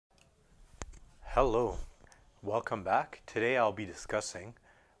Hello, welcome back. Today I'll be discussing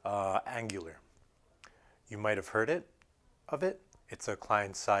Angular. You might have heard of it. It's a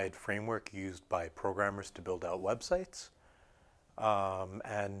client-side framework used by programmers to build out websites.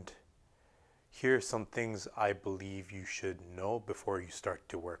 And here are some things I believe you should know before you start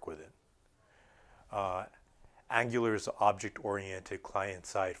to work with it. Angular is an object-oriented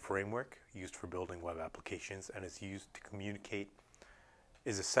client-side framework used for building web applications, and is used to communicate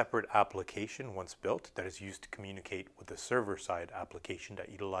is a separate application once built that is used to communicate with the server-side application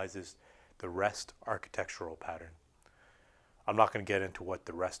that utilizes the REST architectural pattern. I'm not going to get into what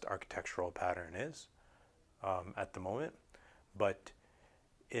the REST architectural pattern is at the moment, but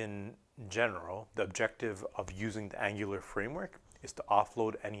in general, the objective of using the Angular framework is to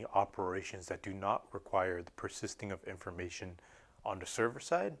offload any operations that do not require the persisting of information on the server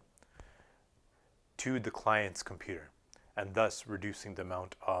side to the client's computer, and thus reducing the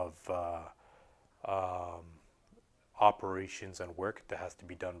amount of operations and work that has to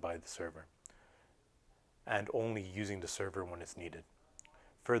be done by the server, and only using the server when it's needed.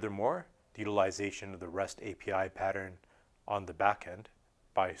 Furthermore, the utilization of the REST API pattern on the backend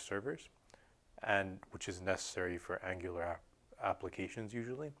by servers, and which is necessary for Angular applications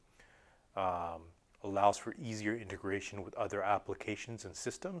usually, allows for easier integration with other applications and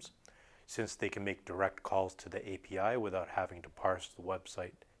systems, since they can make direct calls to the API without having to parse the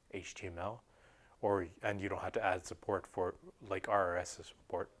website HTML, and you don't have to add support for like RSS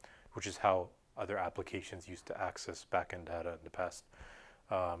support, which is how other applications used to access backend data in the past.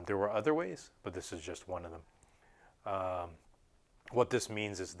 There were other ways, but this is just one of them. What this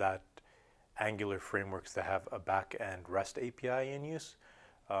means is that Angular frameworks that have a back-end REST API in use,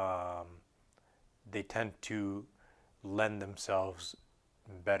 they tend to lend themselves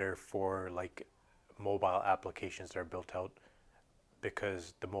better for like mobile applications that are built out,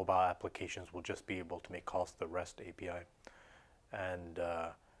 because the mobile applications will just be able to make calls to the REST API, and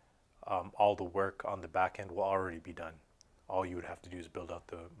all the work on the back end will already be done. All you would have to do is build out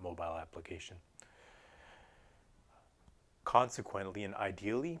the mobile application. Consequently and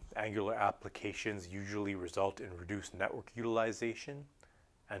ideally, Angular applications usually result in reduced network utilization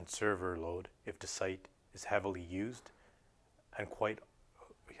and server load if the site is heavily used, and quite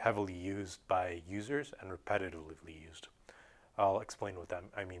heavily used by users and repetitively used. I'll explain what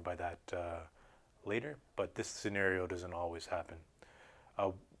I mean by that later, but this scenario doesn't always happen,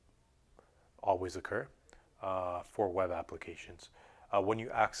 always occur for web applications. When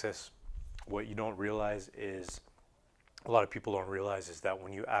you access, what you don't realize is, a lot of people don't realize is that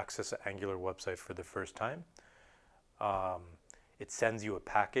when you access an Angular website for the first time, it sends you a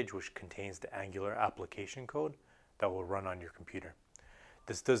package which contains the Angular application code that will run on your computer.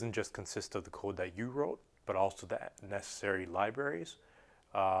 This doesn't just consist of the code that you wrote, but also the necessary libraries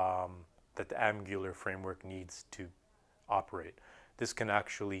that the Angular framework needs to operate. This can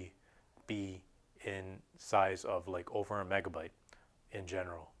actually be in size of like over a megabyte in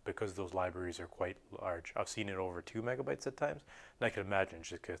general, because those libraries are quite large. I've seen it over 2 megabytes at times, and I can imagine it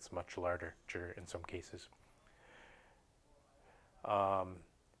just gets much larger in some cases.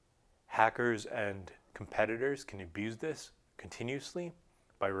 Hackers and competitors can abuse this continuously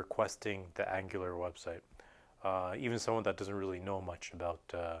by requesting the Angular website. Even someone that doesn't really know much about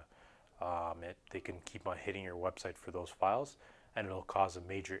it, they can keep on hitting your website for those files, and it'll cause a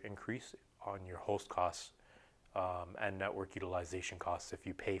major increase on your host costs and network utilization costs if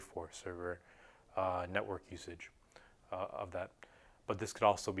you pay for server network usage of that. But this could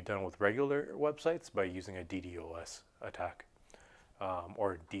also be done with regular websites by using a DDoS attack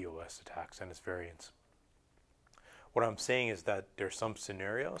or DOS attacks and its variants. What I'm saying is that there's some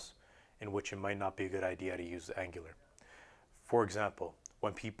scenarios in which it might not be a good idea to use Angular. For example,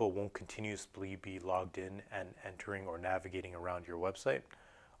 when people won't continuously be logged in and entering or navigating around your website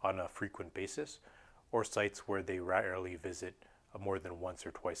on a frequent basis, or sites where they rarely visit more than once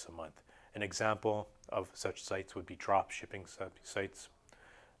or twice a month. An example of such sites would be drop shipping sites,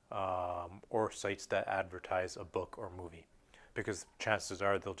 or sites that advertise a book or movie, because chances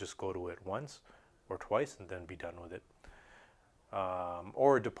are they'll just go to it once or twice and then be done with it.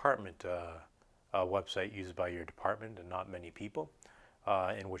 Or a department website used by your department and not many people,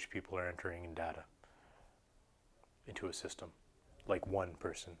 in which people are entering in data into a system, like one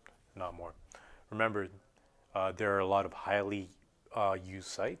person, not more. Remember, there are a lot of highly used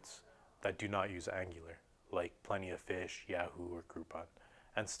sites that do not use Angular, like Plenty of Fish, Yahoo, or Groupon,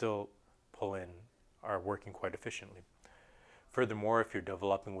 and still are working quite efficiently. Furthermore, if you're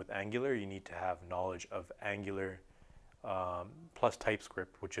developing with Angular, you need to have knowledge of Angular plus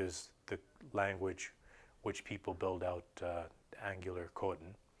TypeScript, which is the language which people build out Angular code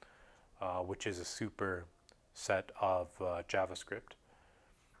in. which is a super set of JavaScript.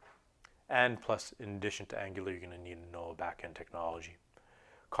 And plus, in addition to Angular, you're going to need to know backend technology.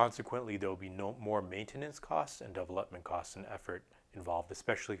 Consequently, there will be no more maintenance costs and development costs and effort involved,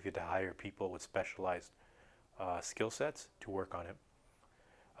 especially if you have to hire people with specialized skill sets to work on it.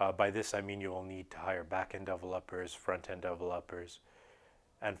 By this, I mean you will need to hire backend developers, front-end developers,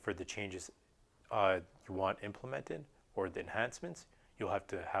 and for the changes you want implemented or the enhancements, you'll have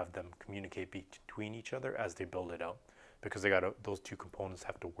to have them communicate between each other as they build it out, because those two components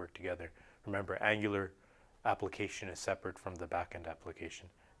have to work together. Remember, Angular application is separate from the backend application.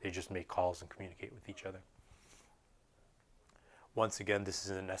 They just make calls and communicate with each other. Once again, this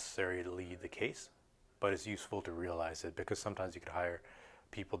isn't necessarily the case, but it's useful to realize it, because sometimes you could hire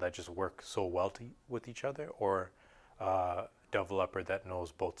people that just work so well with each other, or a developer that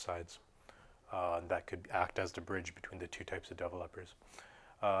knows both sides. That could act as the bridge between the two types of developers.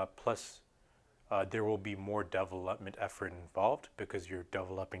 Plus, there will be more development effort involved because you're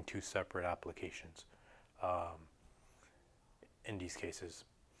developing two separate applications in these cases.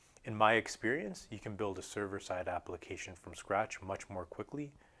 In my experience, you can build a server-side application from scratch much more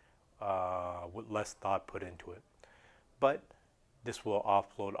quickly with less thought put into it. But this will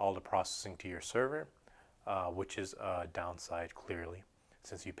offload all the processing to your server, which is a downside clearly,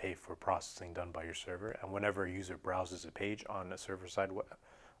 since you pay for processing done by your server. And whenever a user browses a page on a server-side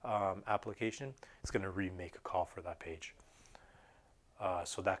application, it's going to remake a call for that page.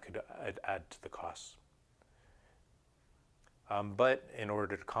 So that could add to the costs. But in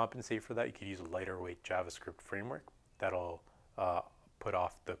order to compensate for that, you could use a lighter weight JavaScript framework that'll put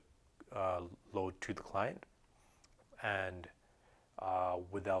off the load to the client, and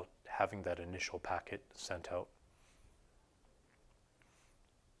without having that initial packet sent out.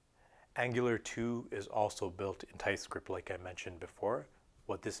 Angular 2 is also built in TypeScript, like I mentioned before.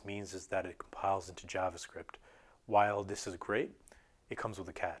 What this means is that it compiles into JavaScript. While this is great, it comes with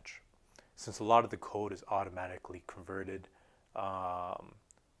a catch. Since a lot of the code is automatically converted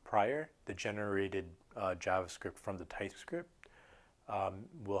prior, the generated JavaScript from the TypeScript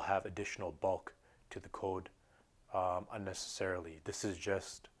will have additional bulk to the code unnecessarily. This is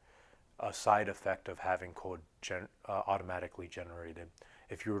just a side effect of having code automatically generated.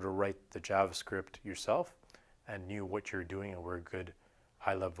 If you were to write the JavaScript yourself and knew what you're doing and were a good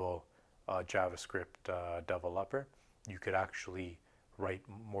high-level JavaScript developer, you could actually write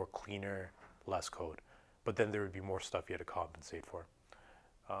more cleaner, less code. But then there would be more stuff you had to compensate for.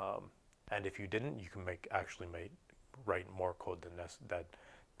 And if you didn't, you can actually write more code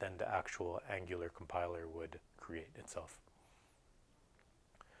than the actual Angular compiler would create itself.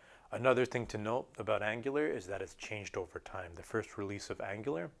 Another thing to note about Angular is that it's changed over time. The first release of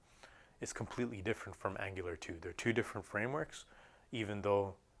Angular is completely different from Angular 2. They're two different frameworks, even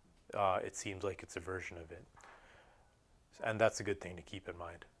though it seems like it's a version of it. And that's a good thing to keep in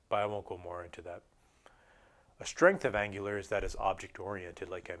mind, but I won't go more into that. A strength of Angular is that it's object-oriented,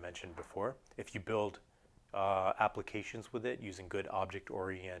 like I mentioned before. If you build applications with it using good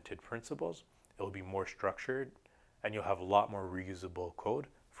object-oriented principles, it will be more structured, and you'll have a lot more reusable code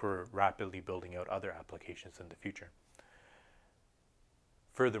for rapidly building out other applications in the future.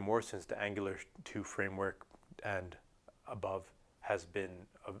 Furthermore, since the Angular 2 framework and above has been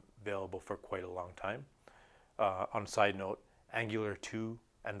available for quite a long time, on a side note, Angular 2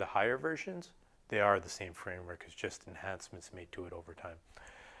 and the higher versions, they are the same framework. It's just enhancements made to it over time.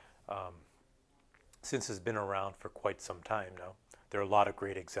 Since it's been around for quite some time now, there are a lot of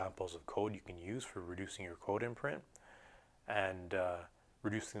great examples of code you can use for reducing your code imprint and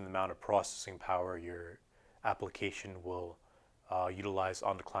reducing the amount of processing power your application will utilize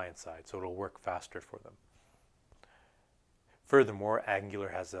on the client side, so it'll work faster for them. Furthermore, Angular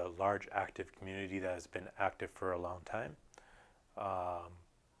has a large active community that has been active for a long time.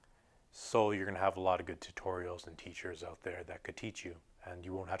 So you're going to have a lot of good tutorials and teachers out there that could teach you, and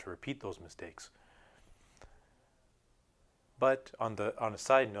you won't have to repeat those mistakes. But on a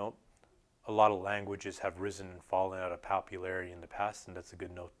side note, a lot of languages have risen and fallen out of popularity in the past, and that's a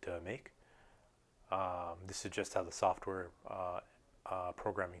good note to make. This is just how the software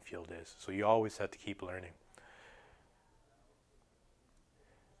programming field is. So you always have to keep learning.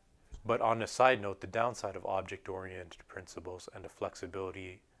 But on a side note, the downside of object-oriented principles and the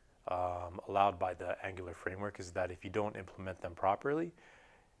flexibility allowed by the Angular framework is that if you don't implement them properly,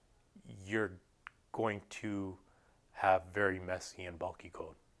 you're going to have very messy and bulky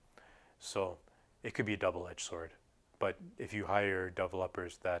code. So it could be a double-edged sword. But if you hire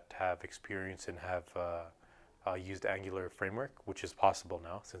developers that have experience and have used Angular framework, which is possible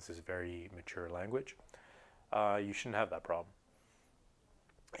now since it's a very mature language, you shouldn't have that problem.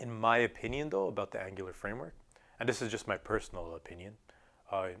 In my opinion, though, about the Angular framework, and this is just my personal opinion,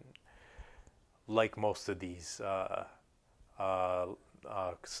 uh, like most of these uh,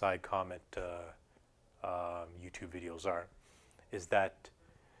 side comment YouTube videos are, is that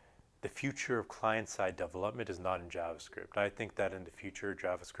the future of client-side development is not in JavaScript. I think that in the future,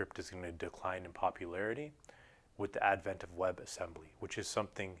 JavaScript is going to decline in popularity with the advent of WebAssembly, which is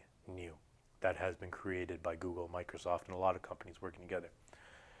something new that has been created by Google, Microsoft, and a lot of companies working together.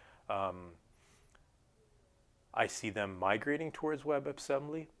 I see them migrating towards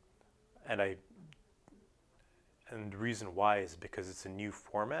WebAssembly, and the reason why is because it's a new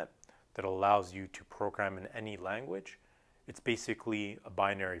format that allows you to program in any language. It's basically a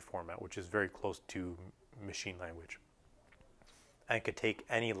binary format, which is very close to machine language. And it could take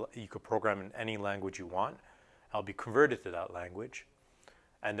you could program in any language you want. It'll be converted to that language,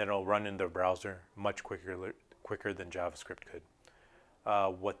 and then it'll run in the browser much quicker than JavaScript could.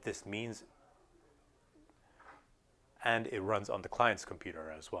 What this means, and it runs on the client's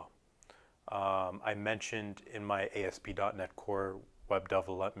computer as well. I mentioned in my ASP.NET Core web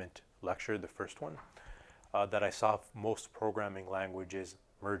development lecture, the first one, that I saw most programming languages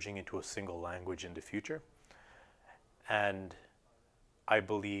merging into a single language in the future. And I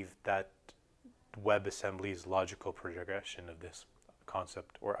believe that WebAssembly's logical progression of this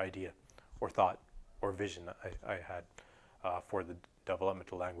concept or idea or thought or vision I had for the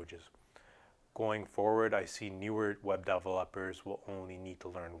developmental languages. Going forward, I see newer web developers will only need to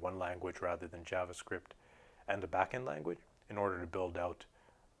learn one language rather than JavaScript and the backend language in order to build out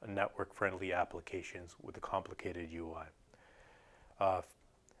network-friendly applications with a complicated UI.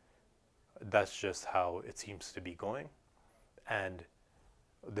 That's just how it seems to be going. And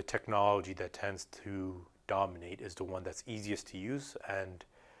the technology that tends to dominate is the one that's easiest to use and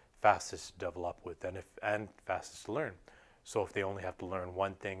fastest to develop with and fastest to learn. So if they only have to learn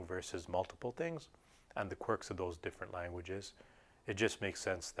one thing versus multiple things and the quirks of those different languages, it just makes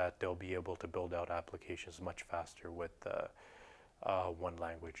sense that they'll be able to build out applications much faster with one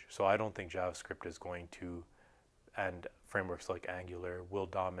language. So I don't think JavaScript is going to, and frameworks like Angular will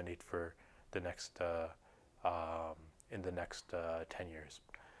dominate for the next in the next 10 years.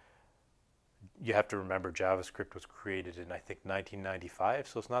 You have to remember JavaScript was created in, I think, 1995,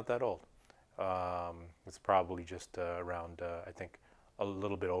 so it's not that old. It's probably just around, I think, a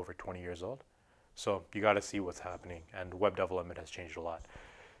little bit over 20 years old. So you got to see what's happening, and web development has changed a lot.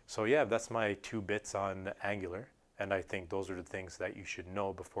 So yeah, that's my 2 bits on Angular, and I think those are the things that you should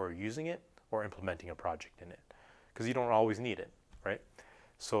know before using it or implementing a project in it, because you don't always need it, right?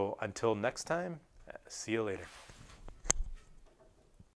 So until next time, see you later.